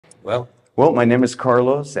Well, Well, my name is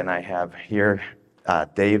Carlos, and I have here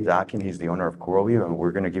Dave Dockin. He's the owner of CoralVue, and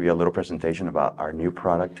we're going to give you a little presentation about our new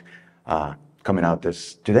product coming out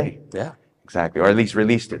today. yeah, Exactly, or at least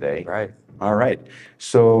released today. right. All right.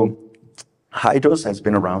 So HYDROS has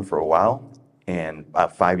been around for a while, and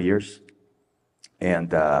about 5 years,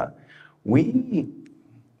 and we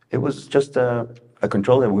it was just a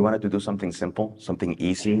controller. We wanted to do something simple, something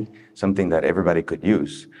easy, something that everybody could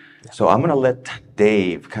use. So I'm going to let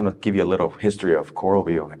Dave kind of give you a little history of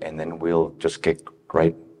CoralVue, and then we'll just get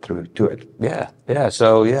right through to it. Yeah.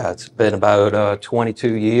 So it's been about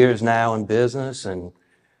 22 years now in business, and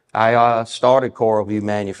I started CoralVue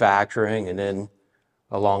manufacturing, and then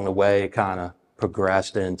along the way, kind of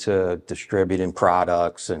progressed into distributing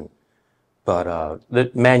products. But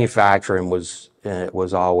the manufacturing was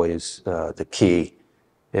always the key.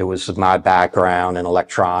 It was my background in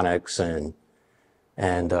electronics,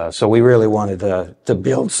 and so we really wanted to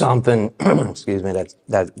build something, excuse me,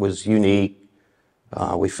 that was unique.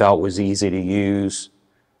 We felt was easy to use,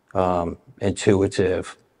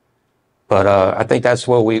 intuitive. But I think that's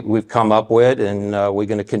what we've come up with, and we're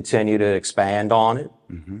going to continue to expand on it.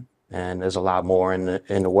 And there's a lot more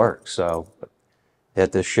in the works. So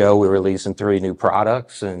at this show, we're releasing 3 new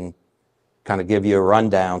products and kind of give you a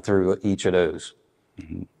rundown through each of those.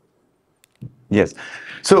 Yes.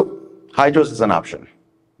 So HYDROS is an option.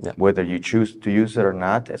 Yeah. Whether you choose to use it or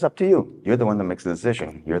not, it's up to you. You're the one that makes the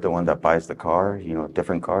decision. You're the one that buys the car,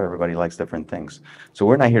 different car. Everybody likes different things. So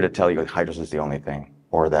we're not here to tell you HYDROS is the only thing,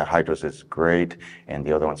 or that HYDROS is great and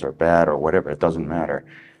the other ones are bad, or whatever. It doesn't matter.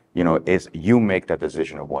 It's you make that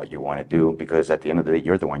decision of what you want to do, because at the end of the day,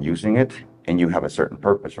 you're the one using it and you have a certain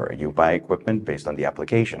purpose for it. You buy equipment based on the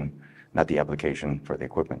application, not the application for the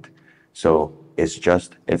equipment. So it's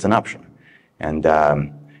an option. And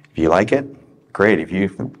if you like it, great. If you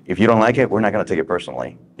don't like it, we're not going to take it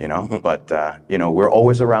personally, but we're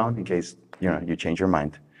always around in case, you change your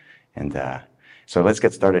mind. And so let's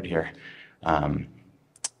get started here. Go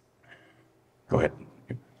ahead.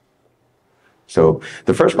 So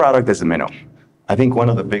the first product is the Minnow. I think one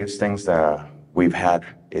of the biggest things that we've had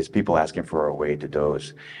is people asking for a way to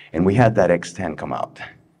dose. And we had that X10 come out.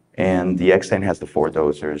 And the X10 has the 4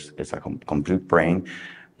 dosers. It's a complete brain.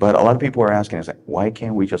 But a lot of people are asking us, why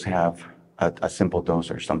can't we just have a simple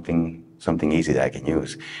doser, something easy that I can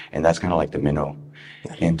use? And that's kind of like the Minnow.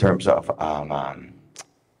 In terms of,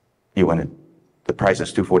 the price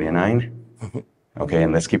is $249. Okay,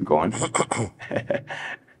 and let's keep going.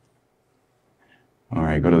 All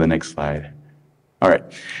right, go to the next slide. All right,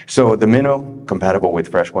 so the Minnow, compatible with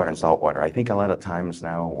freshwater and saltwater. I think a lot of times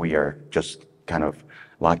now we are just kind of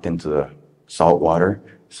locked into the saltwater.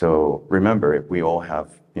 So remember, if we all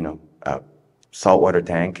have, a saltwater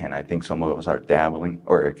tank, and I think some of us are dabbling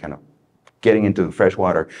or kind of getting into the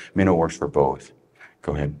freshwater, Minnow works for both.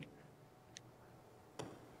 Go ahead.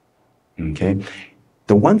 Okay.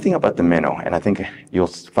 The one thing about the Minnow, and I think you'll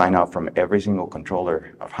find out from every single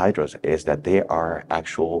controller of HYDROS, is that they are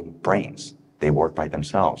actual brains. They work by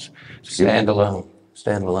themselves. Standalone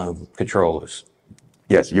controllers.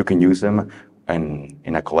 Yes, you can use them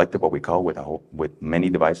in a collective, what we call, with many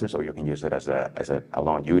devices, or you can use it as a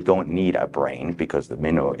alone. You don't need a brain, because the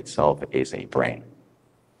Minnow itself is a brain.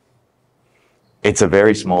 It's a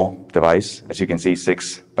very small device, as you can see,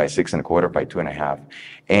 6 by 6.25 by 2.5.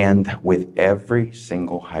 And with every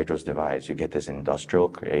single HYDROS device, you get this industrial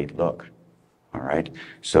grade look. All right.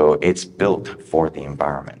 So it's built for the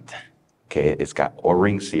environment. Okay. It's got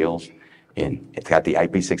O-ring seals it's got the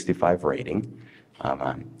IP65 rating.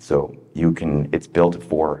 So it's built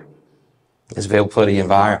for. It's built for the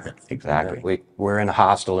environment. Exactly. We're in a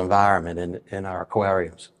hostile environment in our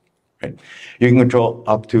aquariums. Right. You can control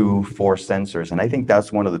up to 4 sensors. And I think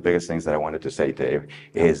that's one of the biggest things that I wanted to say, Dave,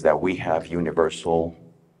 is that we have universal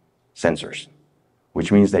sensors,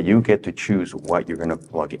 which means that you get to choose what you're going to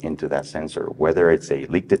plug into that sensor, whether it's a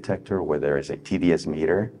leak detector, whether it's a TDS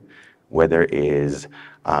meter, whether it is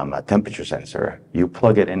a temperature sensor. You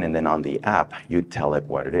plug it in, and then on the app, you tell it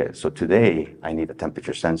what it is. So today, I need a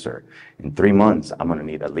temperature sensor. In 3 months, I'm going to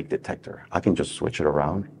need a leak detector. I can just switch it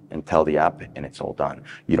around and tell the app, and it's all done.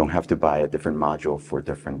 You don't have to buy a different module for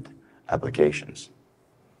different applications.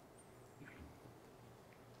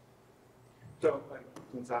 So,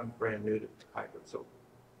 since I'm brand new to HYDROS, so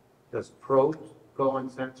does probes go on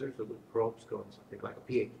sensors, or would probes go on something like a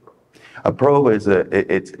pH probe? A probe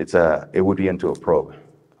it would be into a probe,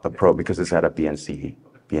 because it's at a BNC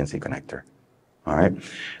connector. All right.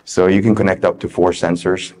 So you can connect up to 4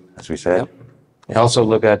 sensors, as we said. Yep. You also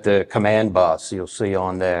look at the command bus you'll see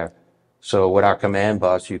on there. So with our command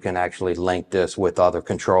bus, you can actually link this with other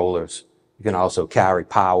controllers. you can also carry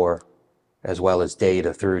power as well as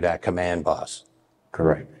data through that command bus.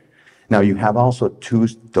 Correct. Now you have also two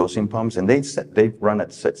dosing pumps, and they run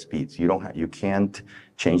at set speeds. You can't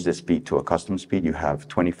change the speed to a custom speed. You have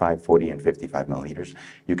 25, 40, and 55 milliliters.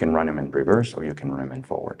 You can run them in reverse or you can run them in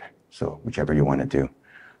forward. So whichever you want to do.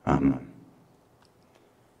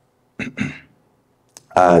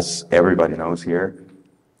 As everybody knows here,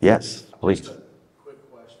 yes, please. Just a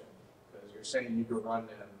quick question, because you're saying you can run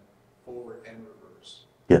them forward and reverse.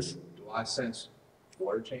 Yes. Do I sense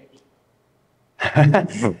water change?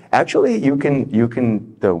 Actually, the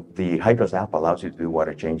HYDROS app allows you to do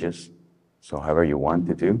water changes, so however you want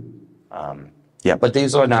to do. Yeah. But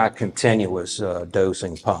these are not continuous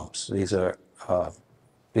dosing pumps. These are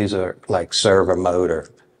like servo motor.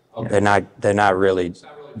 Okay. They're not really It's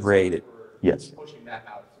not really designed rated. for Yes. pushing that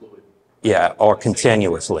out of fluid. Yeah, or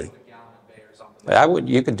continuously. Like a gallon a day or something.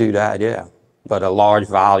 You could do that, yeah. But a large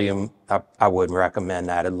volume, I wouldn't recommend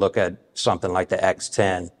that. I'd look at something like the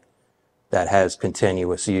X10 that has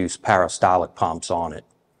continuous use peristaltic pumps on it.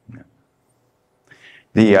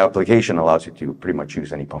 The application allows you to pretty much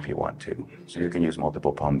use any pump you want to. So you can use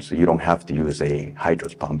multiple pumps. So you don't have to use a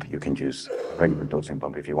HYDROS pump. You can use a regular dosing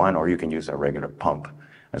pump if you want, or you can use a regular pump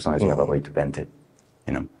as long as you have a way to vent it,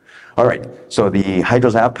 you know. All right, so the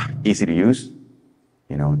HYDROS app, easy to use.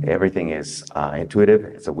 You know, everything is intuitive.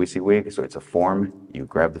 It's a WYSIWYG, so it's a form. You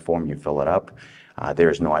grab the form, you fill it up. There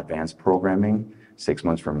is no advanced programming. 6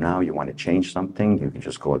 months from now, you want to change something, you can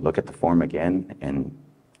just go look at the form again.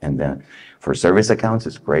 And then for service accounts,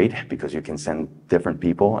 it's great because you can send different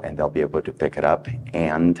people and they'll be able to pick it up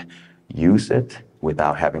and use it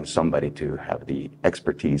without having somebody to have the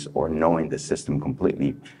expertise or knowing the system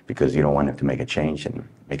completely, because you don't want them to make a change and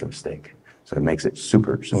make a mistake. So it makes it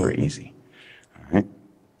super, super easy. All right.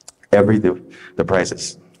 The price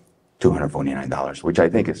is $249, which I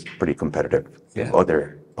think is pretty competitive Yeah. to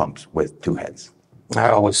other pumps with two heads. I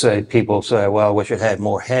always say, people say, well, I wish it had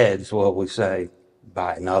more heads. Well, we say,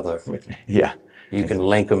 buy another. Yeah. You can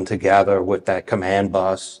link them together with that command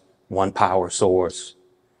bus, one power source.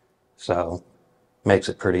 So makes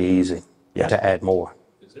it pretty easy Yeah. to add more.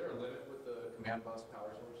 Is there a limit with the command bus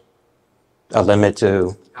power source? A limit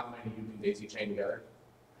to, How many you can daisy chain together?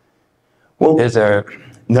 Well, is there,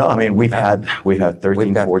 no, I mean, we've had 13,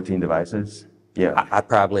 We've got- 14 devices. Yeah. I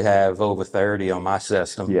probably have over 30 on my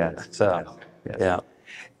system. Yeah. So, Yes. yeah.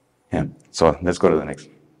 Yeah. So let's go to the next.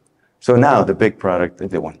 So now the big product,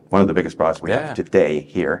 one of the biggest products we Yeah. have today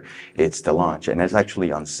here, it's the launch, and it's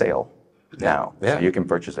actually on sale now. Yeah. So you can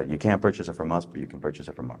purchase it. You can't purchase it from us, but you can purchase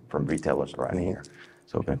it from retailers right here.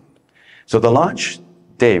 So good. So the launch,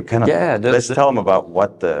 Dave, kind of, Yeah, let's tell them about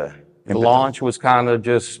what the The launch was kind of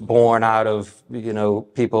just born out of,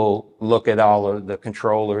 people look at all of the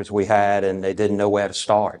controllers we had and they didn't know where to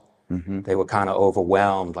start. They were kind of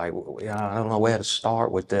overwhelmed, like, I don't know where to start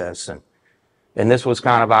with this. And this was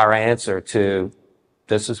kind of our answer to,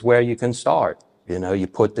 this is where you can start. You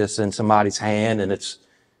put this in somebody's hand and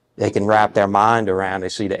they can wrap their mind around. They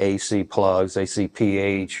see the AC plugs, they see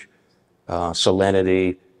pH,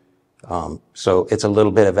 salinity. So it's a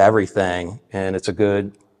little bit of everything, and it's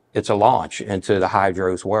a launch into the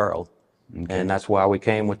HYDROS world. Okay. And that's why we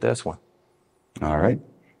came with this one. All right.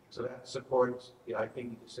 So that supports the IP,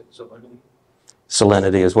 you said salinity.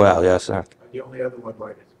 Salinity as well, yes, sir. The only other one,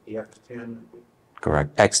 right, is the X10.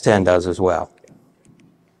 Correct. X10 does as well.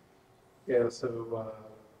 Yeah, so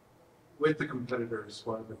with the competitors,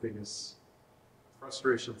 one of the biggest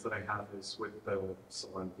frustrations that I have is with the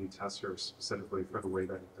salinity tester, specifically for the way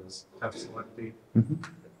that it does test salinity.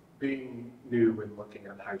 Being new and looking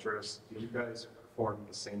at HYDROS, do you guys perform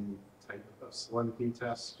the same type of salinity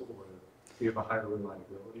test, or do you have a higher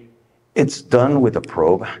reliability? It's done with a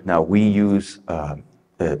probe. Now we use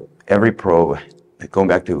every probe, going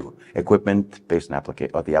back to equipment based on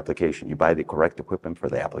the application. You buy the correct equipment for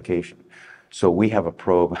the application. So we have a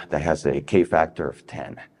probe that has a K factor of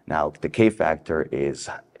 10. Now the K factor is,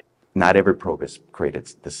 not every probe is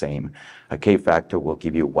created the same. A K factor will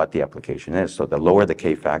give you what the application is. So the lower the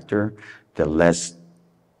K factor, the less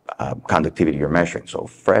conductivity you're measuring. So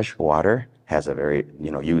fresh water has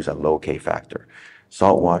use a low K factor.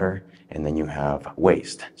 Salt water, and then you have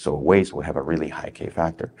waste. So waste will have a really high K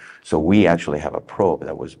factor. So we actually have a probe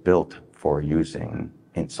that was built for using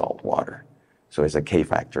in salt water. So it's a K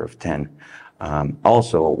factor of 10.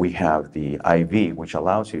 Also, we have the IV, which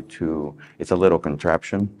allows you to, it's a little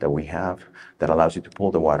contraption that we have that allows you to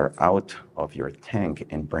pull the water out of your tank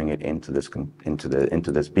and bring it into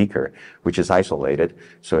this beaker, which is isolated.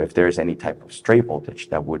 So if there's any type of stray voltage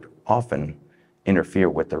that would often interfere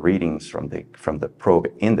with the readings from the probe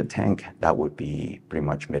in the tank, that would be pretty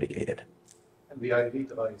much mitigated. And the IV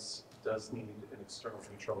device does need an external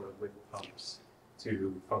controller with pumps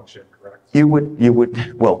to function, correct?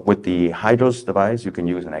 Well, with the HYDROS device, you can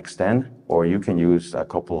use an X10, or you can use a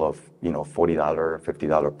couple of, $40,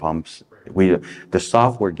 $50 pumps. The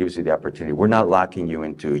software gives you the opportunity. We're not locking you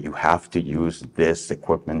into, you have to use this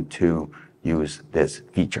equipment to use this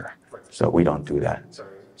feature. Right. So we don't do that.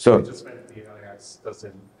 Sorry. So- I just meant the IX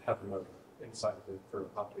doesn't have a motor inside of it for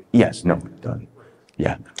pumping. Yes, no, it doesn't.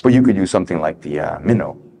 Yeah, but you could use something like the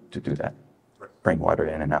Minnow to do that, bring water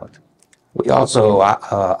in and out. We also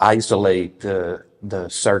isolate the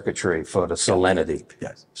circuitry for the salinity.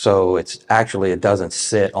 Yes. So it doesn't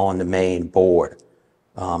sit on the main board.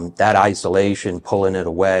 That isolation, pulling it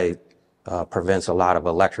away, prevents a lot of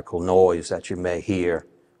electrical noise that you may hear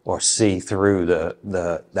or see through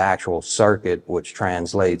the actual circuit, which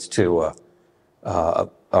translates to a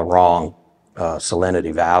wrong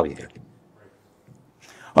salinity value.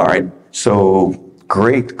 All right, so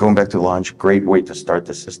great, going back to launch, great way to start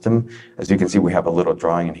the system. As you can see, we have a little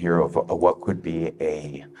drawing in here of what could be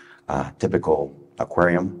a typical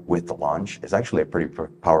aquarium with the launch. It's actually a pretty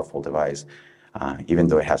powerful device, even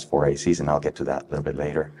though it has 4 ACs, and I'll get to that a little bit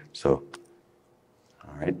later. So,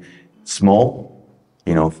 all right, small,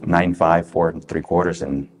 9.5, 4 3/4,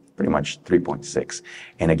 and pretty much 3.6.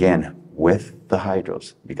 And again, with the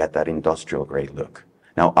HYDROS, you got that industrial grade look.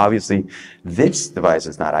 Now, obviously, this device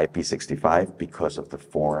is not IP65 because of the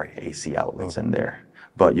 4 AC outlets in there,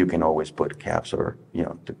 but you can always put caps or,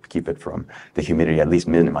 to keep it from the humidity, at least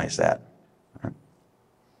minimize that.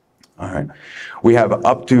 All right. We have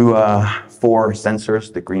up to 4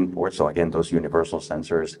 sensors, the green port. So again, those universal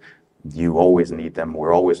sensors, you always need them.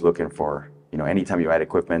 We're always looking for, anytime you add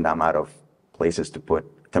equipment, I'm out of places to put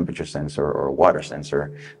temperature sensor or water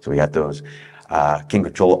sensor. So we got those. Can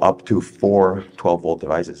control up to 4 12-volt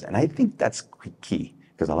devices. And I think that's key,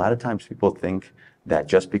 because a lot of times people think that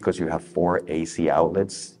just because you have 4 AC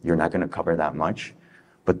outlets, you're not going to cover that much.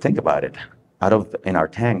 But think about it. On our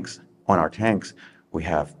tanks, we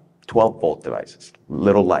have 12-volt devices,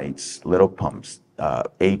 little lights, little pumps,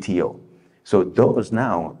 ATO. So those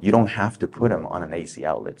now, you don't have to put them on an AC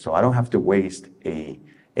outlet. So I don't have to waste a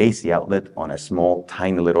AC outlet on a small,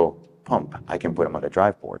 tiny little pump. I can put them on the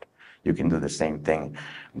drive board. You can do the same thing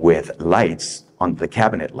with lights on the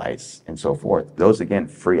cabinet lights and so forth. Those, again,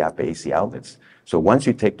 free up AC outlets. So once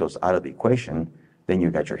you take those out of the equation, then you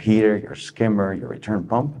got your heater, your skimmer, your return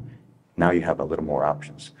pump. Now you have a little more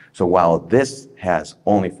options. So while this has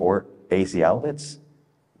only 4 AC outlets,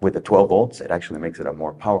 with the 12 volts, it actually makes it a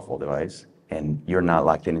more powerful device, and you're not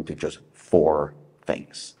locked into just 4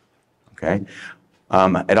 things, okay?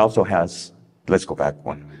 It also has, let's go back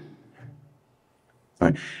one.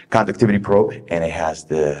 Right. Conductivity probe, and it has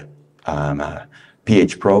the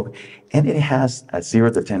pH probe, and it has a 0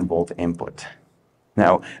 to 10 volt input.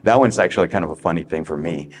 Now, that one's actually kind of a funny thing for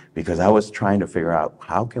me, because I was trying to figure out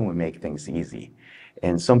how can we make things easy.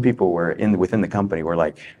 And some people were within the company were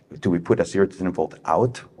like, do we put a 0 to 10 volt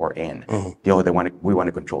out or in? We want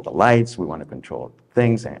to control the lights, we want to control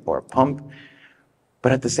things, or a pump.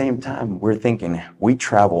 But at the same time, we're thinking, we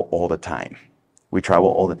travel all the time.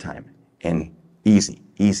 And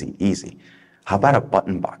easy. How about a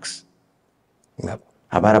button box? Yep.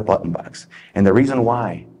 How about a button box? And the reason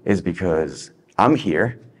why is because I'm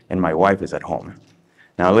here and my wife is at home.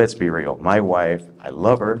 Now, let's be real. My wife, I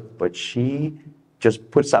love her, but she just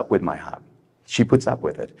puts up with my hobby. She puts up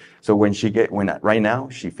with it. So right now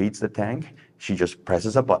she feeds the tank, she just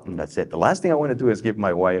presses a button, that's it. The last thing I want to do is give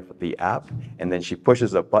my wife the app, and then she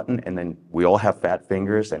pushes a button, and then we all have fat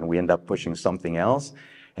fingers and we end up pushing something else.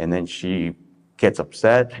 And then she gets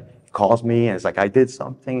upset, calls me, and it's like, I did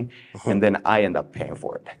something, and then I end up paying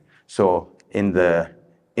for it. So in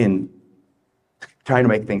trying to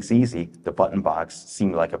make things easy, the button box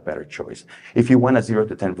seemed like a better choice. If you want a 0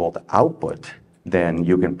 to 10 volt output, then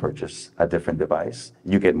you can purchase a different device.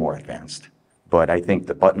 You get more advanced. But I think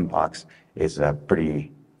the button box is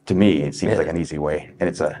to me, it seems like an easy way, and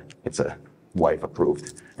it's a wife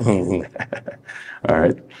approved. All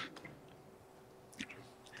right.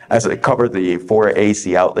 As I covered the 4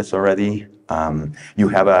 AC outlets already, you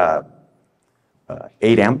have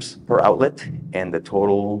 8 amps per outlet, and the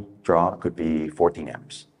total draw could be 14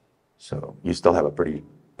 amps. So you still have a pretty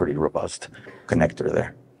robust connector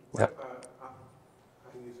there. Yep.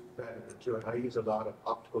 I use a lot of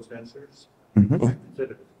optical sensors. Mm-hmm.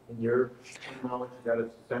 In your knowledge, that is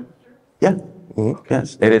a sensor? Yeah.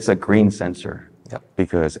 Yes, it is a green sensor. Yep.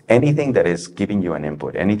 Because anything that is giving you an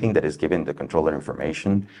input, anything that is giving the controller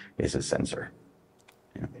information is a sensor.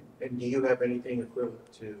 Yeah. And do you have anything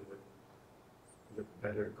equivalent to what your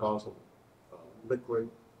competitor calls a liquid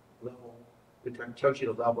level it tells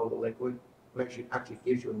you the level of the liquid, it actually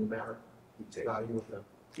gives you a numeric value of the.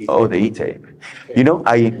 Oh, the E-tape. Okay. You know,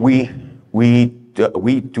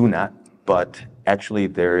 we do not, but actually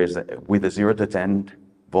there is, with the 0 to 10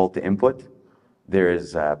 volt input, there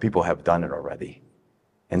is, people have done it already.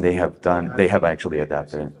 And they have actually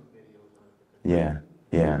adapted it. Yeah,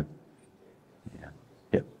 yeah.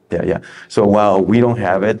 Yeah. So while we don't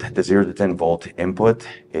have it, the 0 to 10 volt input,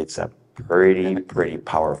 it's a pretty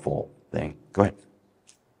powerful thing. Go ahead.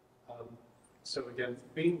 So again,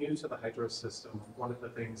 being new to the HYDROS system, one of the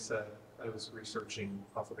things that I was researching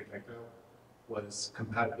off of the get-go was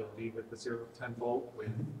compatibility with the 0 to 10 volt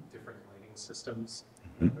with different lighting systems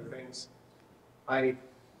and other things. I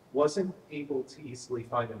wasn't able to easily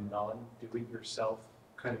find a non-do-it-yourself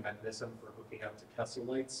kind of mechanism for hooking up to Tesla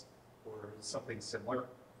lights or something similar.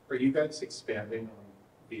 Are you guys expanding on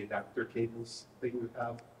the adapter cables that you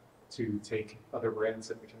have to take other brands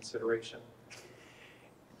into consideration?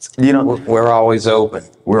 You know, We're always open.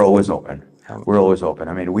 we're always open. We're always open.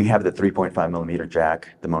 I mean, we have the 3.5 millimeter jack,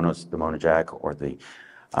 the mono jack, or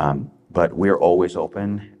but we're always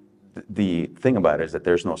open. The thing about it is that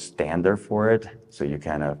there's no standard for it. So you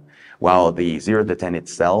kind of, while the 0 to 10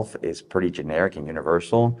 itself is pretty generic and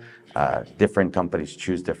universal, different companies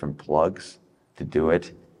choose different plugs to do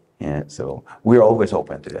it. And so we're always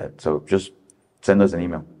open to that. So just send us an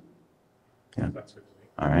email. Yeah. That's good to me.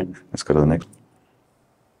 All right, let's go to the next.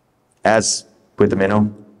 As with the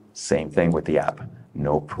Minnow, same thing with the app.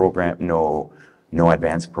 No program, no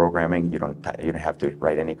advanced programming. You don't have to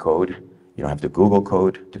write any code. You don't have to Google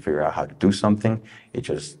code to figure out how to do something. It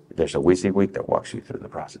just, there's a WYSIWYG that walks you through the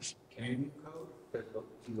process. Can you code?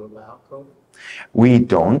 Do you allow code? We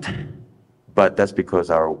don't, but that's because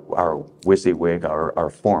our WYSIWYG, our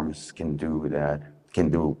forms can do that, can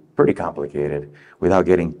do pretty complicated without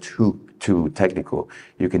getting too technical.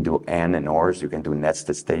 You can do and ors, you can do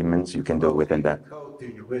nested statements, you can do it within that. Code through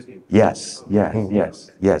your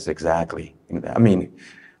WYSIWYG. Yes, exactly. I mean,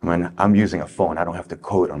 when I'm using a phone, I don't have to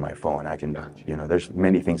code on my phone. I can, there's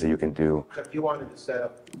many things that you can do. So if you wanted to set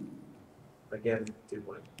up, again, do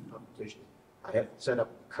one competition, I have set up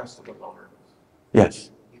custom alarms. Yes.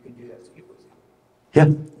 You can do that to your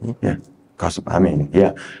WYSIWYG. Yeah. Custom. I mean,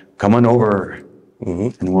 yeah. Come on over,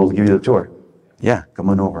 and we'll give you the tour. Yeah, come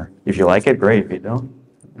on over. If you like it, great. If you don't,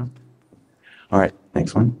 no. All right,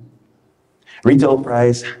 next one. Retail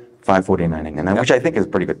price $549.99, which I think is a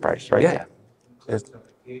pretty good price, right? Yeah.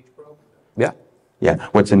 pH probe. Yeah. Yeah.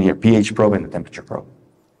 What's in here? pH probe and the temperature probe.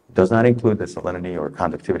 Does not include the salinity or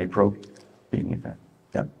conductivity probe. You need that.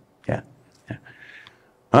 Yeah.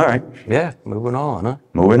 All right. Yeah. Moving on, huh?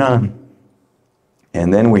 Moving on.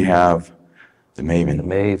 And then we have the The Maven.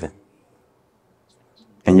 Maven.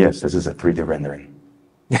 And yes, this is a 3D rendering.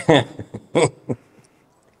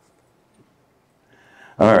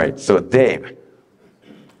 All right, so Dave,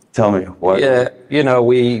 tell me what. Yeah,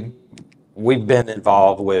 we've been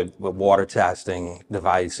involved with water testing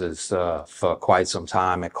devices for quite some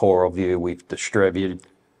time at CoralVue. We've distributed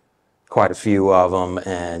quite a few of them,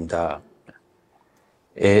 and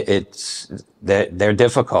they're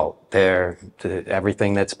difficult.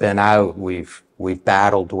 Everything that's been out, we've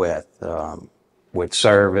battled with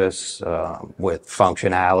service, with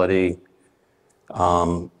functionality,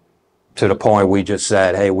 to the point we just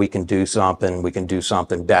said, hey, we can do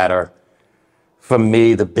something better. For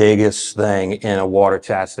me, the biggest thing in a water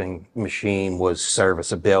testing machine was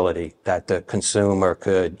serviceability, that the consumer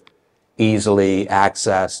could easily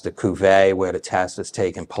access the cuvee where the test is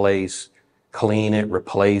taking place, clean it,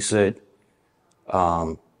 replace it,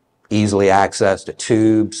 easily access the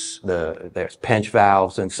tubes, there's pinch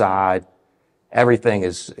valves inside. Everything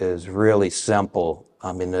is really simple.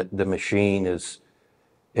 I mean, the machine is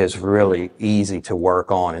really easy to work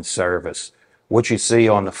on and service. What you see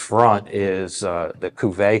on the front is the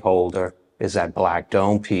cuvee holder is that black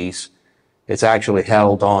dome piece. It's actually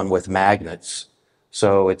held on with magnets.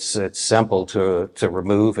 So it's simple to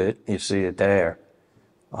remove it. You see it there.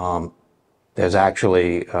 There's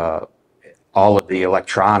actually all of the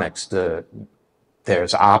electronics,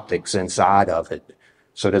 there's optics inside of it.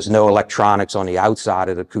 So there's no electronics on the outside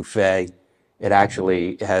of the cuvee. It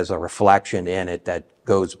actually has a reflection in it that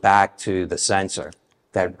goes back to the sensor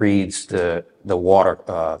that reads the water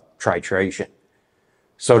titration.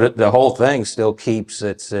 So the whole thing still keeps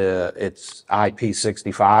its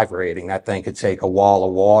IP65 rating. That thing could take a wall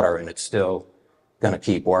of water and it's still going to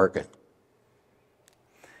keep working.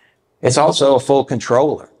 It's also a full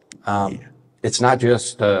controller. It's not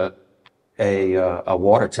just a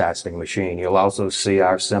water testing machine. You'll also see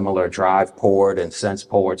our similar drive port and sense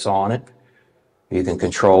ports on it. You can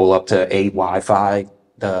control up to 8 Wi-Fi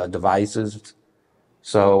devices.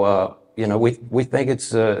 So, you know, we think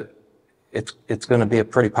it's going to be a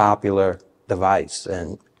pretty popular device.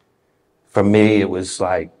 And for me, it was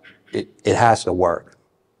like, it has to work.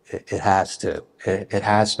 It has to. It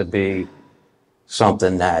has to be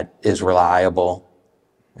something that is reliable.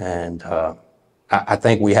 And I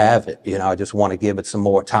think we have it. You know, I just want to give it some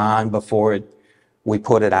more time before we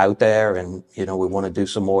put it out there. And, you know, we want to do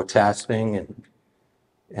some more testing.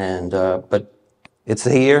 But it's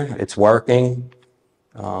here. It's working.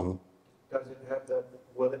 Does it have the,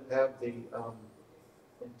 will it have the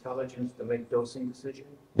intelligence to make dosing decisions?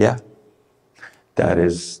 Yeah. That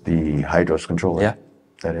is the HYDROS controller. Yeah.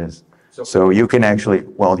 That is. So you can actually,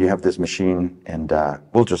 well, you have this machine and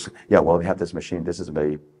you have this machine. This is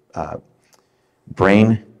a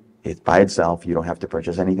brain. It's by itself. You don't have to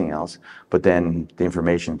purchase anything else. But then the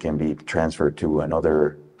information can be transferred to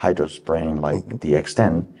another HYDROS brain like the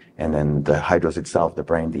X10. And then the HYDROS itself, the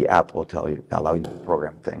brain, the app will allow you to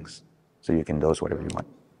program things. So you can dose whatever you want.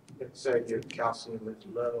 Let's say your calcium is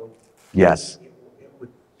low. Yes. It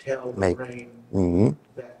would tell the brain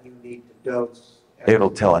that you need to dose.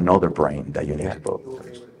 It'll tell another brain that you need to You dose. will be able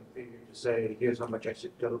to configure to say, here's how much I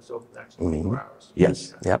should dose over the next 24 hours.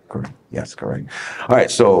 Yes. Yep. Correct. Yes, correct. All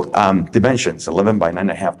right. So dimensions: 11 by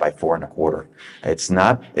 9.5 by 4.25. It's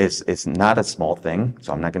not a small thing.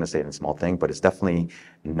 So I'm not going to say it's a small thing, but it's definitely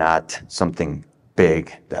not something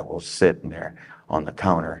big that will sit in there on the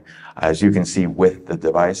counter. As you can see with the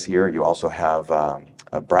device here, you also have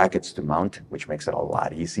brackets to mount, which makes it a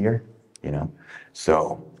lot easier. You know.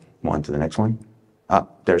 So on to the next one.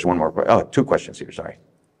 There's one more. Oh, two questions here. Sorry.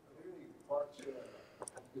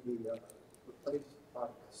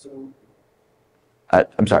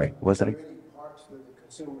 I'm sorry. What was that? Are there any parts that the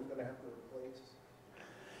consumer is going to have to replace?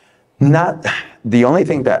 Not the only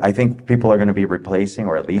thing that I think people are going to be replacing,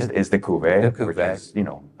 or at least, is the cuvee. The cuvee. Because, you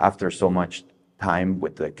know, after so much time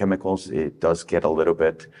with the chemicals, it does get a little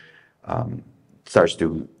bit starts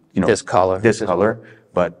to, you know, discolor.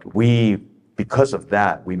 But because of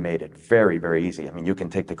that, we made it very, very easy. I mean, you can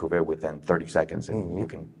take the cuvee within 30 seconds, and you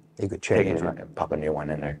could change take it it. and pop a new one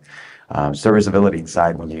in there. Serviceability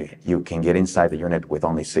inside, when you can get inside the unit with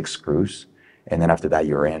only 6 screws, and then after that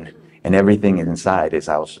you're in. And everything inside is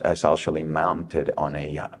actually mounted on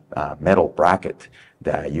a metal bracket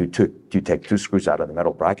that you take 2 screws out of the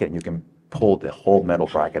metal bracket, and you can pull the whole metal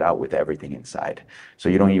bracket out with everything inside. So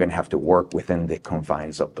you don't even have to work within the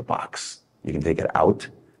confines of the box. You can take it out.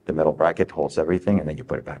 The metal bracket holds everything, and then you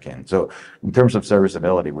put it back in. So in terms of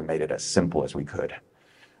serviceability, we made it as simple as we could.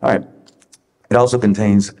 All right. It also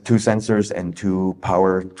contains 2 sensors and 2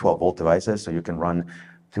 power 12-volt devices, so you can run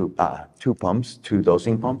 2 pumps, 2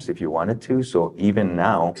 dosing pumps if you wanted to. So even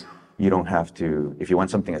now, you don't have to, if you want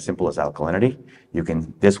something as simple as alkalinity,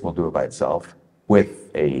 this will do it by itself with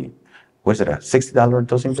a $60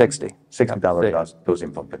 dosing pump? $60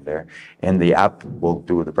 dosing pump in there. And the app will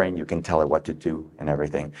do the brain. You can tell it what to do and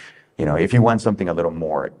everything. You know, if you want something a little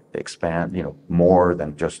more more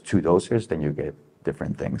than just 2 doses, then you get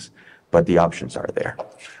different things. But the options are there.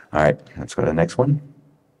 All right, let's go to the next one.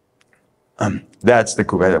 That's the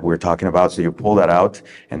cuvee that we're talking about. So you pull that out,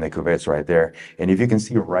 and the cuvee is right there. And if you can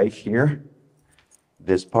see right here,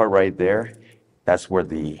 this part right there, that's where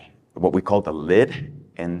what we call the lid,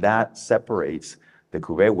 and that separates the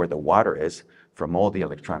cuvee where the water is from all the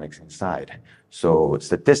electronics inside. So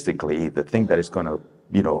statistically, the thing that is going to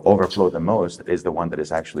overflow the most is the one that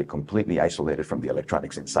is actually completely isolated from the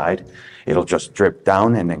electronics inside. It'll just drip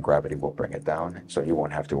down, and then gravity will bring it down. So you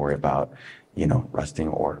won't have to worry about, rusting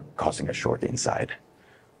or causing a short inside.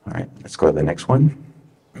 All right, let's go to the next one.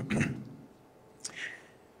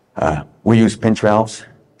 We use pinch valves,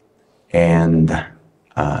 and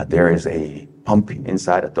there is a pump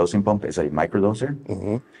inside. A dosing pump is a microdoser.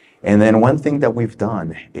 And then one thing that we've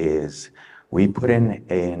done is we put in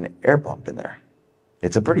an air pump in there.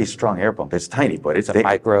 It's a pretty strong air pump. It's tiny, but it's a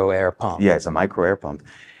micro air pump. Yeah, it's a micro air pump.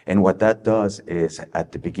 And what that does is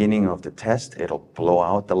at the beginning of the test, it'll blow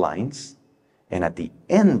out the lines. And at the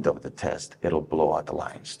end of the test, it'll blow out the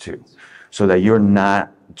lines too. So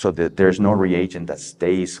that there's no reagent that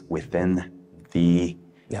stays within the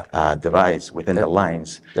device, within the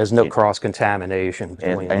lines. There's no cross-contamination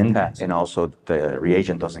between the tests. And also the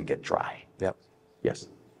reagent doesn't get dry. Yep. Yes.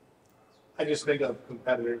 I just think of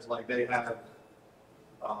competitors, like they have,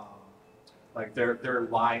 like their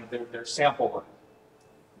line, their sample line.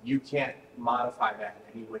 You can't modify that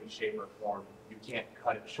in any way, shape, or form. You can't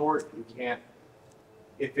cut it short. You can't,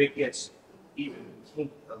 if it gets even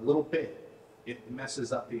kinked a little bit, it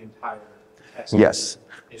messes up the entire test. Yes.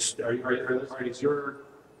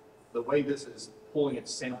 The way this is pulling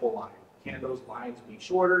its sample line Can those lines be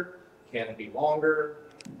shorter? Can it be longer?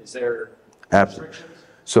 Is there Absolutely. restrictions?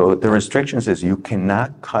 So the restrictions is you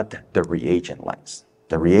cannot cut the reagent lines.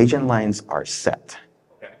 The reagent lines are set.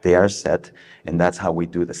 Okay. They are set, and that's how we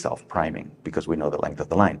do the self-priming, because we know the length of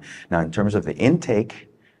the line. Now, in terms of the intake,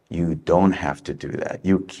 you don't have to do that.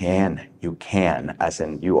 You can, as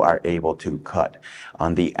in you are able to cut.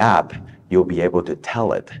 On the app, you'll be able to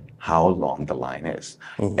tell it how long the line is.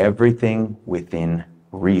 Everything within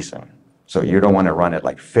reason. So you don't want to run it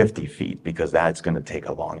like 50 feet, because that's going to take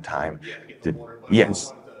a long time. Yeah, get the water, but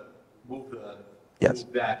Yes. I wanted to Yes.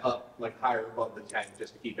 move that up like higher above the tank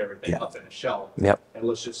just to keep everything Yeah. up in a shelf. Yep. And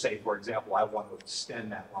let's just say, for example, I want to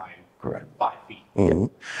extend that line Correct. 5 feet. You'll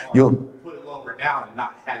Put it lower down and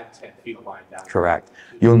not have 10 feet of line down. Correct.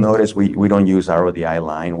 You'll notice we don't use RODI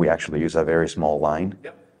line. We actually use a very small line.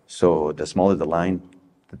 Yep. So the smaller the line,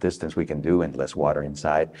 the distance we can do and less water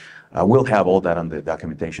inside. We'll have all that on the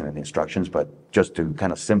documentation and the instructions, but just to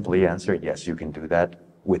kind of simply answer, yes, you can do that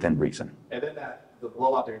within reason. And then the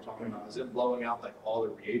blowout that you're talking about, is it blowing out like all the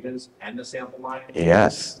reagents and the sample line?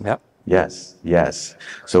 Yes. Yep. Yes.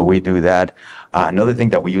 So we do that. Another thing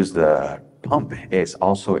that we use the pump is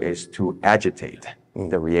to agitate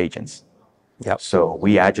the reagents. Yep. So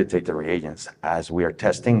we agitate the reagents. As we are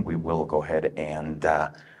testing, we will go ahead and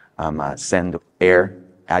send air,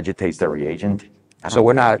 agitates the reagent. So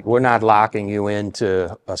we're not locking you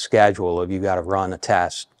into a schedule of you got to run a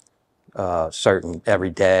test certain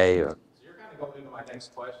every day or. You're kind of going into my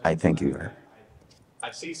next question. I think you are.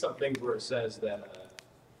 I see some things where it says that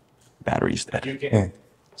Batteries dead. you can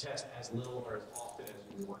test as little or as often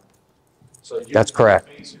as you want. So you That's can correct.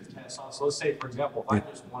 base your tests on. So let's say, for example, if I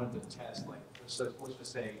just wanted to test, like, let's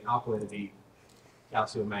just say alkalinity,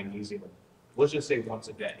 calcium, magnesium. Let's just say once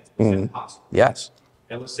a day. Is that possible? Yes.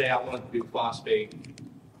 And let's say I wanted to do phosphate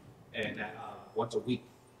and once a week.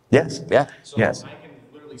 Yes. Yeah. So Yes. I can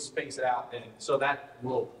literally space it out, and so that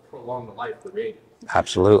will prolong the life of the reagent.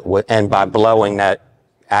 Absolutely. And by blowing that,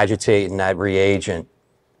 agitating that reagent.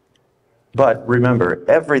 But remember,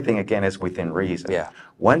 everything again is within reason. Yeah.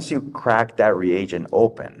 Once you crack that reagent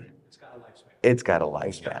open, It's got a lifespan. it's got a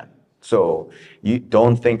lifespan. So you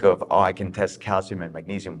don't think of, oh, I can test calcium and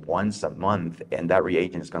magnesium once a month and that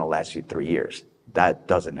reagent is going to last you 3 years. That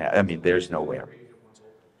doesn't happen. I mean, there's no way.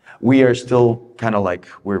 We are still kind of like,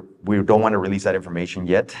 we don't want to release that information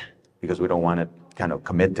yet because we don't want to kind of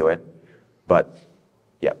commit to it. But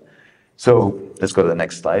yeah. So let's go to the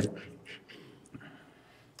next slide.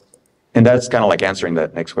 And that's kind of like answering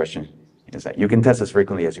that next question, is that you can test as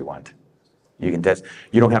frequently as you want. You can test,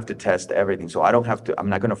 you don't have to test everything. So I'm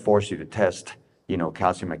not going to force you to test,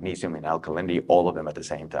 calcium, magnesium, and alkalinity, all of them at the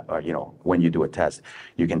same time, or, when you do a test.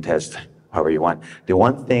 You can test however you want. The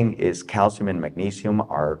one thing is calcium and magnesium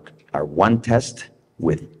are one test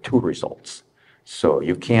with 2 results. So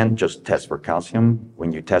you can't just test for calcium.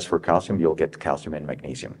 When you test for calcium, you'll get calcium and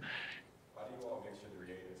magnesium. How do you all make sure the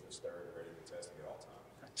reagents are stirred and ready for testing at all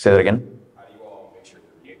times? Say that again. How do you all make sure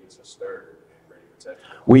the reagents are stirred and ready for testing?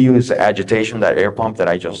 We use agitation, that air pump that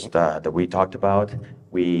I just that we talked about.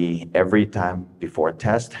 We every time before a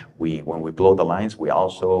test, when we blow the lines, we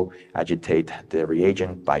also agitate the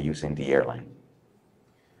reagent by using the air line.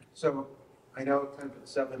 So I know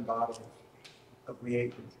 10 bottles of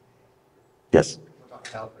reagent. Yes. What about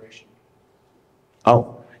calibration?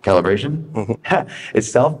 Oh, calibration?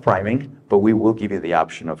 It's self-priming, but we will give you the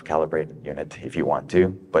option of calibrated unit if you want to,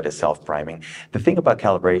 but it's self-priming. The thing about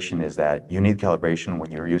calibration is that you need calibration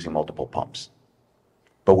when you're using multiple pumps.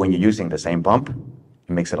 But when you're using the same pump,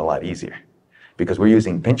 it makes it a lot easier because we're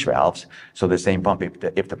using pinch valves. So the same pump,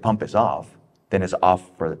 if the pump is off, then it's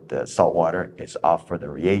off for the salt water, it's off for the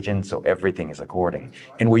reagent, so everything is according.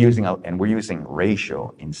 And we're using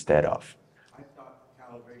ratio instead of. I thought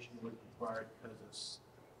calibration was required because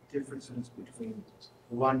of differences between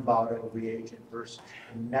one bottle of reagent versus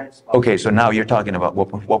the next bottle. Okay, so now you're talking about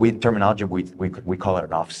what we terminology we call it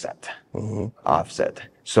an offset. Offset.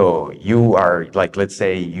 So you are like, let's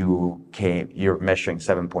say you're measuring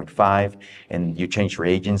 7.5 and you change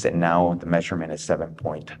reagents and now the measurement is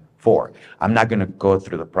 7.4. I'm not going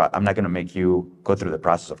to make you go through the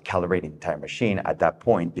process of calibrating the entire machine at that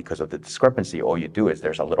point because of the discrepancy. All you do is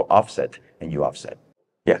there's a little offset and you offset.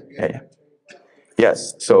 Yeah.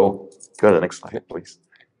 Yes, so go to the next slide, please.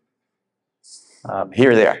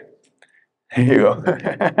 Here, there. Here you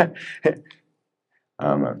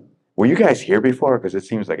go. Were you guys here before? Because it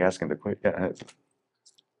seems like asking the question.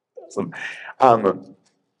 Awesome.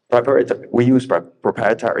 We use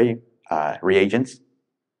proprietary reagents,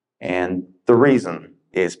 and the reason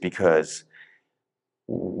is because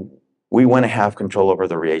We want to have control over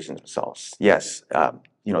the reagents themselves. Yes,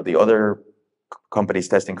 you know, the other companies,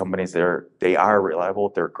 testing companies, they are reliable,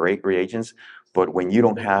 they're great reagents, but when you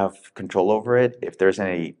don't have control over it, if there's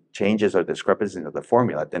any changes or discrepancies in the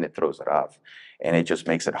formula, then it throws it off, and it just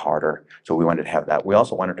makes it harder. So we wanted to have that. We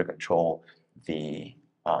also wanted to control the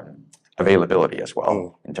availability as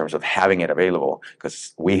well, in terms of having it available,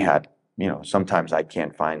 because we had, you know, sometimes I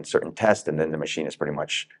can't find certain tests, and then the machine is pretty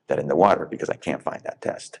much dead in the water because I can't find that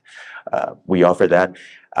test. We offer that.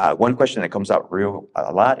 One question that comes out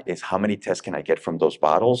a lot is how many tests can I get from those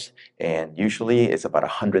bottles? And usually it's about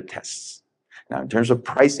 100 tests. Now, in terms of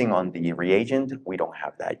pricing on the reagent, we don't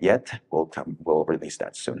have that yet. We'll release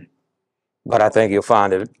that soon. But I think you'll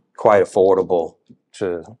find it quite affordable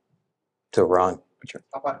to run.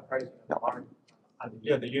 How about the price of the barn?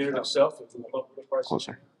 Yeah, the unit itself is a little bit pricey.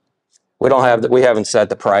 Closer. We haven't set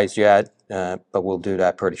the price yet, but we'll do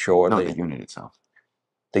that pretty No, shortly. the unit itself.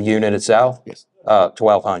 The unit itself? Yes.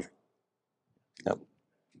 1,200. Yep.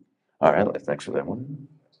 All right, let's next for that one.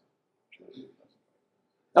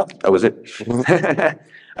 Oh, that was it.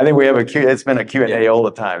 I think we have it's been a Q&A all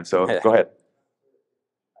the time, so go ahead.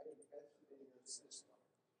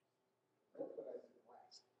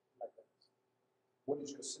 What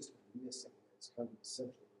is your system missing that's kind of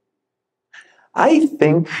essential? I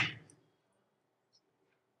think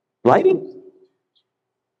lighting.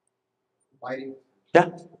 Lighting? Yeah,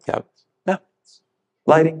 Yep. yeah,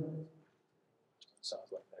 lighting.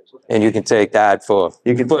 And you can take that for.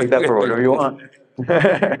 You can take that for whatever you want.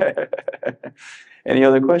 Any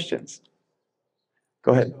other questions?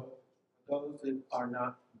 Go ahead. So those that are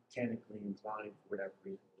not mechanically inclined for whatever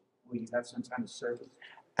reason, will you have some kind of service?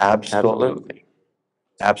 Absolutely.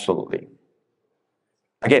 Absolutely.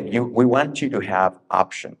 Again, we want you to have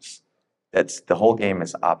options. That's the whole game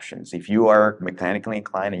is options. If you are mechanically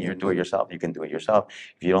inclined and you do it yourself, you can do it yourself.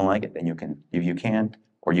 If you don't like it, then you can. If you can't,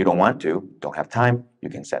 or you don't want to, don't have time, you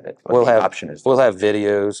can set it. But We'll the have option is. We'll have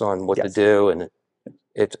videos on what to Yes. do, and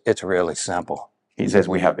it's really simple. He says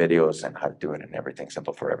we have videos and how to do it and everything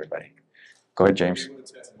simple for everybody. Go ahead, James. Able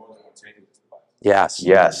to test more than one tank in this device. Yes.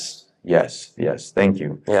 Yes, yes, yes. Thank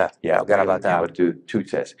you. Yeah. Yeah, Forgot we're about gonna be that. able to do 2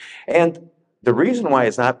 tests. And the reason why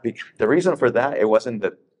it's not, the reason for that, it wasn't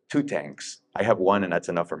the 2 tanks. I have 1 and that's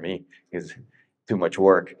enough for me. It's too much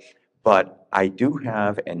work. But I do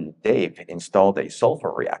have, and Dave installed a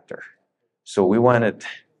sulfur reactor. So we wanted,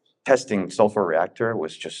 testing sulfur reactor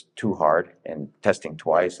was just too hard, and testing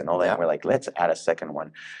twice and all that. Yeah. We're like, let's add a second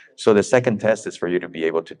one. So the second test is for you to be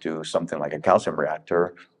able to do something like a calcium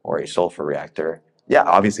reactor or a sulfur reactor. Yeah,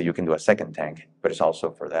 obviously you can do a second tank, but it's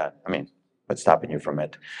also for that. I mean, what's stopping you from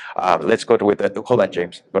it? Let's go to with the, hold on,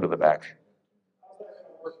 James, go to the back.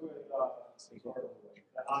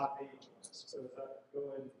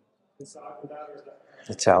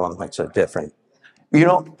 Tell them it's a different. You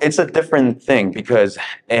know, it's a different thing because,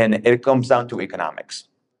 and it comes down to economics.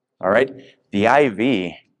 All right. The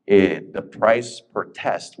IV, the price per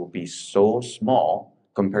test will be so small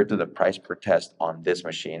compared to the price per test on this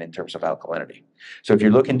machine in terms of alkalinity. So if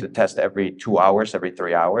you're looking to test every 2 hours, every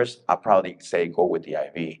 3 hours, I'll probably say go with the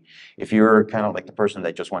IV. If you're kind of like the person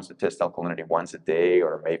that just wants to test alkalinity once a day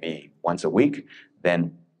or maybe once a week,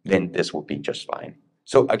 then this will be just fine.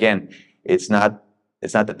 So again, it's not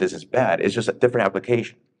that this is bad, it's just a different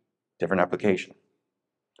application,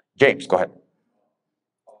 James, go ahead.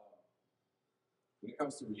 When it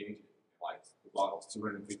comes to reagent, like the bottles,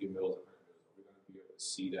 250 mils, 100 mils, are we going to be able to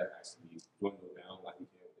see that actually dwindle down like we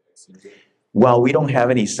can with the XC? Well, we don't have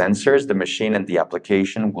any sensors. The machine and the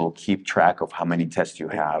application will keep track of how many tests you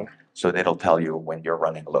have, so that'll tell you when you're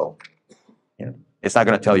running low. You know, it's not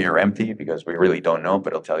going to tell you you're empty because we really don't know,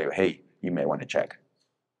 but it'll tell you, hey, you may want to check.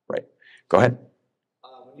 Right. Go ahead.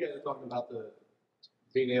 When you guys are talking about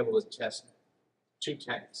being able to test 2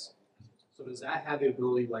 tanks, so does that have the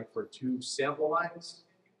ability like for 2 sample lines?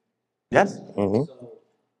 Yes. Mhm. So,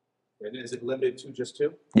 and is it limited to just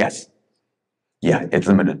 2? Yes. Yeah, it's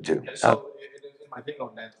limited to. And so, in my thing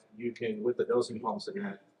on that, you can, with the dosing pumps in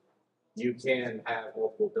that, you can have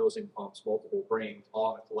multiple dosing pumps, multiple brains,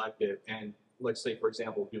 all in a collective, and let's say, for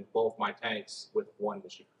example, do both my tanks with 1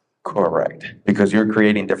 machine. Correct, because you're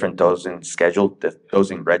creating different dosing scheduled, the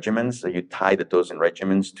dosing regimens. So you tie the dosing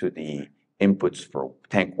regimens to the inputs for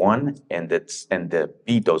tank 1 and the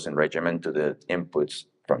B dosing regimen to the inputs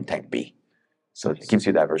from tank B. So it gives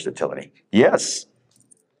you that versatility. Yes.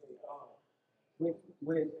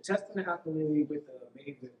 When testing the alkalinity with the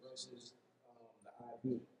Maven versus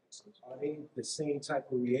the IV, are they the same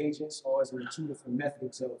type of reagents, or is it 2 different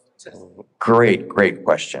methods of testing? Great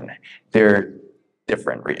question. They're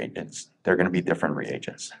different reagents. They're going to be different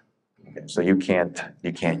reagents. Okay, so you can't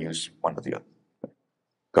use one or the other.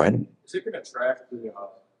 Go ahead. Is it going to track the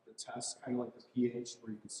test, kind of like the pH,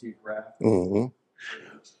 where you can see a graph? Mm-hmm.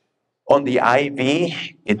 On the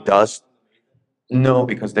IV, it does. No,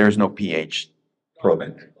 because there's no pH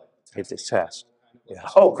probe. It's a test. Yeah.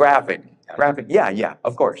 Oh, graphic. Yeah, yeah,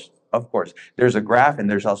 of course, of course. There's a graph and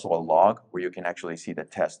there's also a log where you can actually see the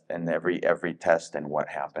test and every test and what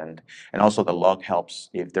happened. And also the log helps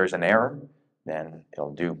if there's an error, then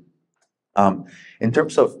it'll do. In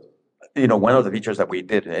terms of, one of the features that we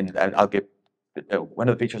did, and I'll give, one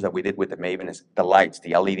of the features that we did with the Maven is the lights,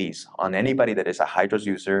 the LEDs. On anybody that is a HYDROS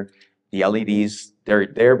user, the LEDs, they're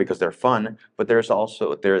there because they're fun, but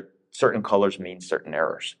certain colors mean certain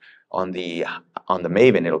errors. On the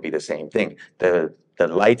Maven, it'll be the same thing. The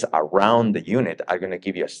lights around the unit are going to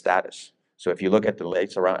give you a status. So if you look at the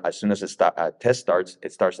lights around, as soon as test starts,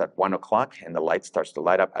 it starts at 1 o'clock, and the light starts to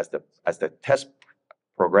light up as the test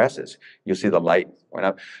progresses. You see the light went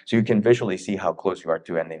up, so you can visually see how close you are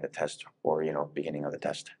to ending the test or beginning of the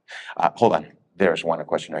test. Hold on, there's one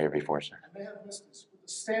question right here before, sir. I may have missed this. With the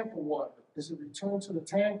sample water, does it return to the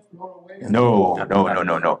tank, thrown away?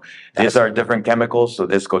 No. These are different chemicals, so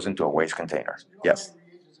this goes into a waste container. So you don't Yes. have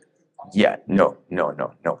any reagents that could Yeah.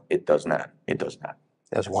 No. It does not. It does not.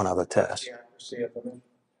 There's one other test. possibly accuracy of them?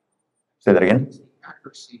 Say that again.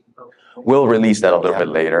 Accuracy. We'll release that a little bit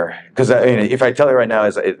later, because if I tell you right now,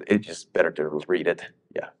 it's just better to read it.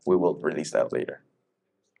 Yeah, we will release that later.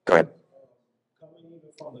 Go ahead. Coming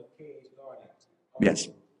even from the cage guardian. Yes.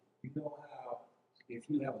 You know how if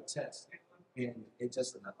you have a test and it's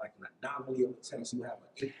just like an anomaly of a test, you have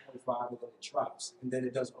an 8.5 and then it drops, and then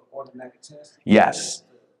it does an automatic test. Yes.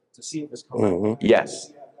 To see if it's correct. Mhm.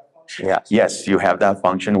 Yes. Yes. Yes, you have that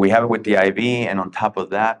function. We have it with the IV, and on top of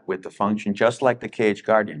that, with the function, just like the Cage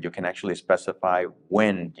Guardian, you can actually specify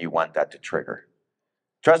when you want that to trigger.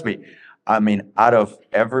 Trust me, I mean, out of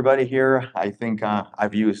everybody here, I think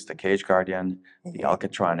I've used the Cage Guardian, the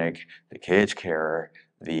Alcatronic, the Cage Carer,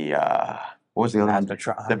 the what was the other one?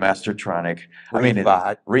 Mastertronic. The Mastertronic.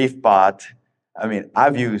 Reefbot. Reefbot. I mean,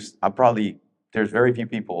 there's very few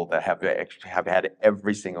people that have had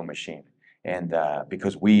every single machine. And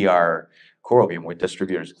because we are CoralVue, with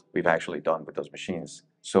distributors, we've actually done with those machines.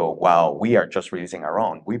 So while we are just releasing our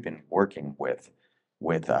own, we've been working with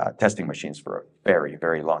testing machines for a very,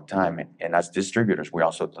 very long time. And as distributors, we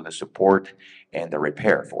also do the support and the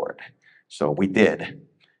repair for it. So we did.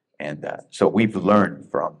 And so we've learned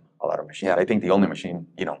from a lot of machines. Yeah. I think the only machine,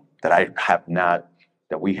 that I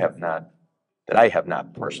have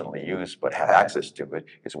not personally used, but have access to it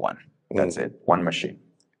is one. That's it, one machine.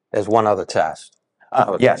 There's one other test.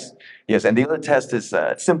 Yes, and the other test is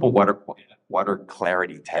a simple water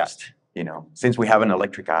clarity test. Since we have an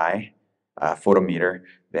electric eye photometer,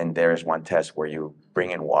 then there is one test where you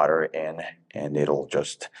bring in water in, and it'll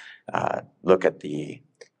just look at the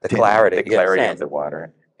clarity. of the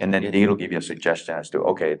water, and then it'll give you a suggestion as to,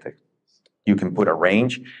 okay, you can put a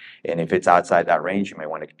range, and if it's outside that range, you may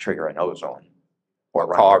want to trigger an ozone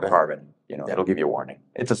or carbon. It'll give you a warning.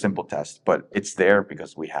 It's a simple test, but it's there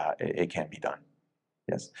because it can be done.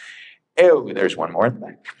 Yes. Oh, there's one more.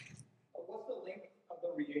 What's the length of the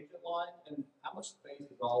reagent line, and how much space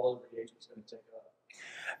is all those reagents going to take up?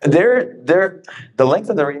 The length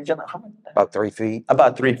of the reagent, About 3 feet.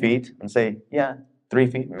 about 3 feet, and say, 3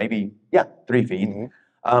 feet, maybe, 3 feet.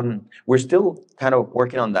 Mhm. We're still kind of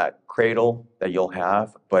working on that cradle that you'll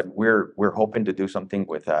have, but we're hoping to do something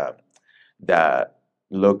with that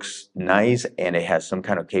looks nice, and it has some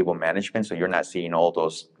kind of cable management, so you're not seeing all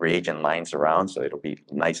those reagent lines around, so it'll be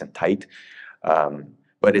nice and tight.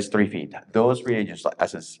 But it's 3 feet. Those reagents,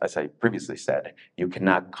 as I previously said, you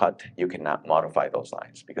cannot modify those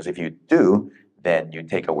lines, because if you do, then you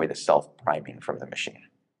take away the self-priming from the machine.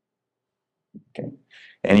 Okay.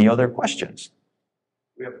 Any other questions?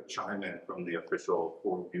 We have a chime in from the official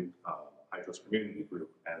CoralVue HYDROS community group,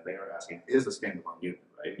 and they are asking, is a standalone unit,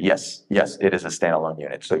 right? Yes, it is a standalone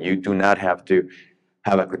unit. So you do not have to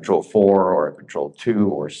have a Control 4 or a Control 2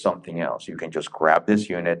 or something else. You can just grab this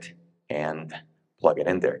unit and plug it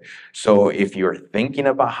in there. So if you're thinking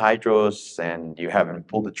about HYDROS and you haven't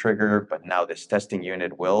pulled the trigger, but now this testing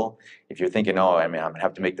unit will, if you're thinking, I'm gonna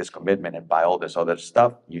have to make this commitment and buy all this other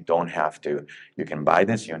stuff, you don't have to. You can buy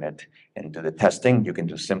this unit and do the testing. You can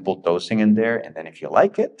do simple dosing in there, and then if you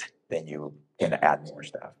like it, then you can add more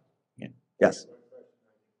stuff. Yeah. Yes.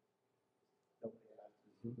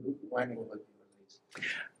 When will it be released?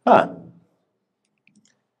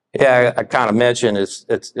 Yeah, I kind of mentioned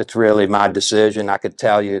it's really my decision. I could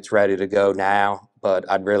tell you it's ready to go now, but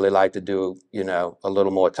I'd really like to do, a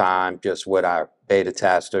little more time just with our beta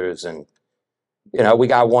testers and you know, we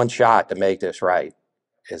got one shot to make this right,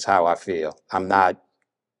 is how I feel. I'm not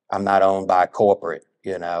owned by corporate,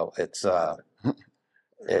 you know, it's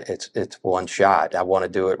one shot. I want to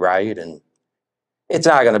do it right, and it's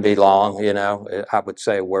not going to be long, you know. I would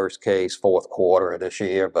say worst case fourth quarter of this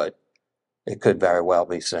year, but it could very well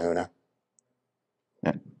be sooner.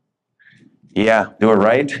 Yeah, do it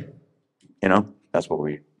right. You know, that's what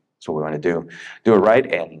we want to do. Do it right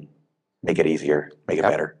and make it easier, make it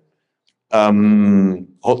Yep. better. Go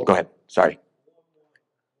ahead. Sorry.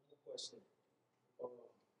 Question.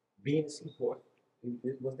 BNC port.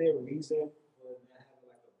 Was there a reason for not having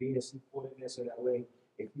like a BNC port in there so that way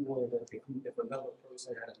if you wanted to, if another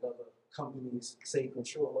person had another company's say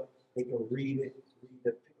controller, they can read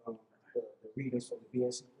the readings from the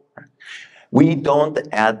BNC port? We don't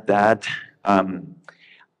add that.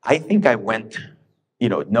 I think I went, you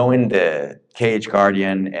know, knowing the KH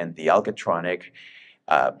Guardian and the Alcatronic,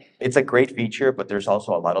 it's a great feature, but there's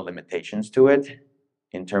also a lot of limitations to it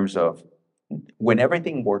in terms of when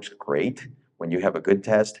everything works great, when you have a good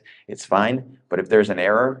test, it's fine. But if there's an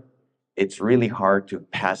error, it's really hard to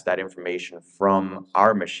pass that information from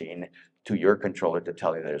our machine to your controller to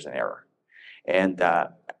tell you there's an error. And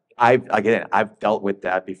I've dealt with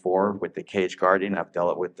that before with the KH Guardian. I've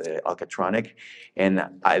dealt with the Alcatronic, and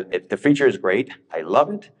the feature is great. I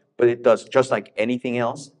love it, but it does just like anything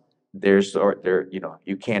else. You know,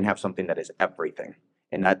 you can't have something that is everything.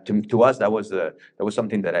 And that to us, that was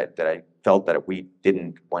something that I felt that we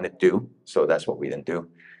didn't want to do. So that's what we didn't do.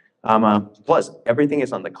 Plus, everything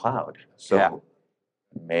is on the cloud, so Yeah.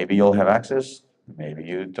 maybe you'll have access, maybe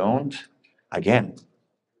you don't. Again,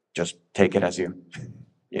 just take it as you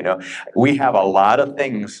know. We have a lot of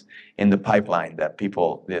things in the pipeline that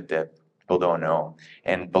people don't know,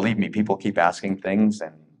 and believe me, people keep asking things,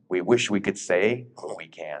 and we wish we could say, but we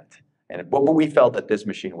can't. But we felt that this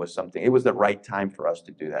machine was something. It was the right time for us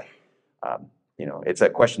to do that. You know, it's a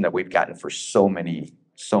question that we've gotten for so many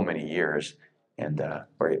years. And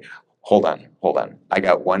hold on. I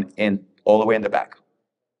got one in all the way in the back.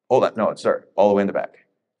 Hold on, no, sir, all the way in the back.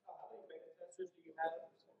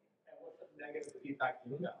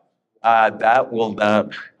 That will,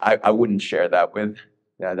 I wouldn't share that with.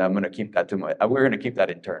 Yeah, I'm gonna keep that to my. We're gonna keep that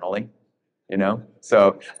internally. You know.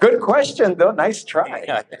 So good question though. Nice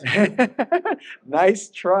try. Nice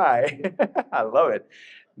try. I love it,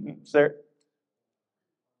 sir.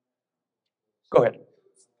 Go ahead.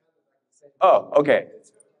 Oh, okay.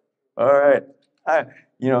 All right.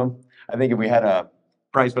 You know, I think if we had a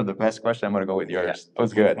prize for the best question, I'm gonna go with yours. That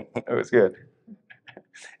was good. That was good.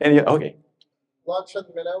 Okay. Launch of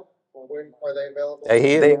the Minnow, when are they available?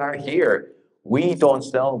 They are here. We don't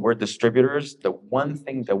sell, we're distributors. The one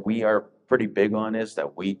thing that we are pretty big on is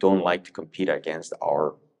that we don't like to compete against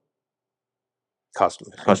our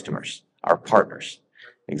customers, our partners.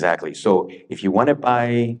 Exactly. So if you want to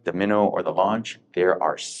buy the Minnow or the Launch, there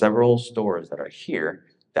are several stores that are here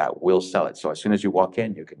that will sell it. So as soon as you walk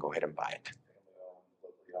in, you can go ahead and buy it.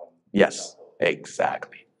 Yes,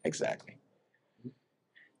 exactly.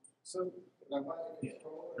 So,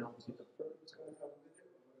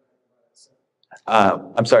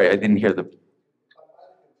 I'm sorry, I didn't hear the.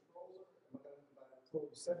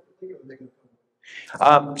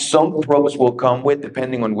 Some probes will come with,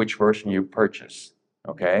 depending on which version you purchase.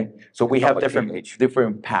 Okay, so we have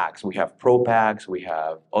different packs. We have pro packs, we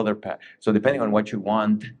have other packs. So depending on what you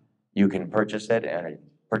want, you can purchase it and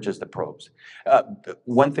purchase the probes.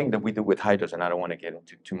 One thing that we do with HYDROS, and I don't want to get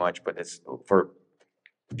into too much, but it's for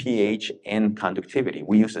pH and conductivity.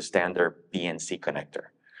 We use a standard BNC connector.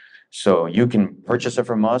 So you can purchase it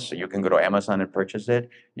from us, or you can go to Amazon and purchase it.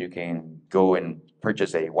 You can go and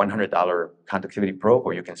purchase a $100 conductivity probe,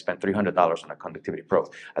 or you can spend $300 on a conductivity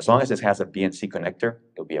probe. As long as it has a BNC connector,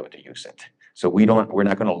 you'll be able to use it. So we're not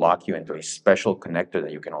going to lock you into a special connector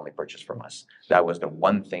that you can only purchase from us. That was the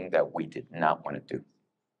one thing that we did not want to do.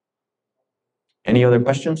 Any other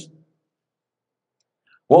questions?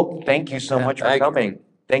 Well, thank you so much for coming.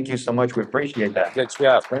 Thank you so much. We appreciate that. Good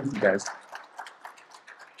job. Thank you, guys.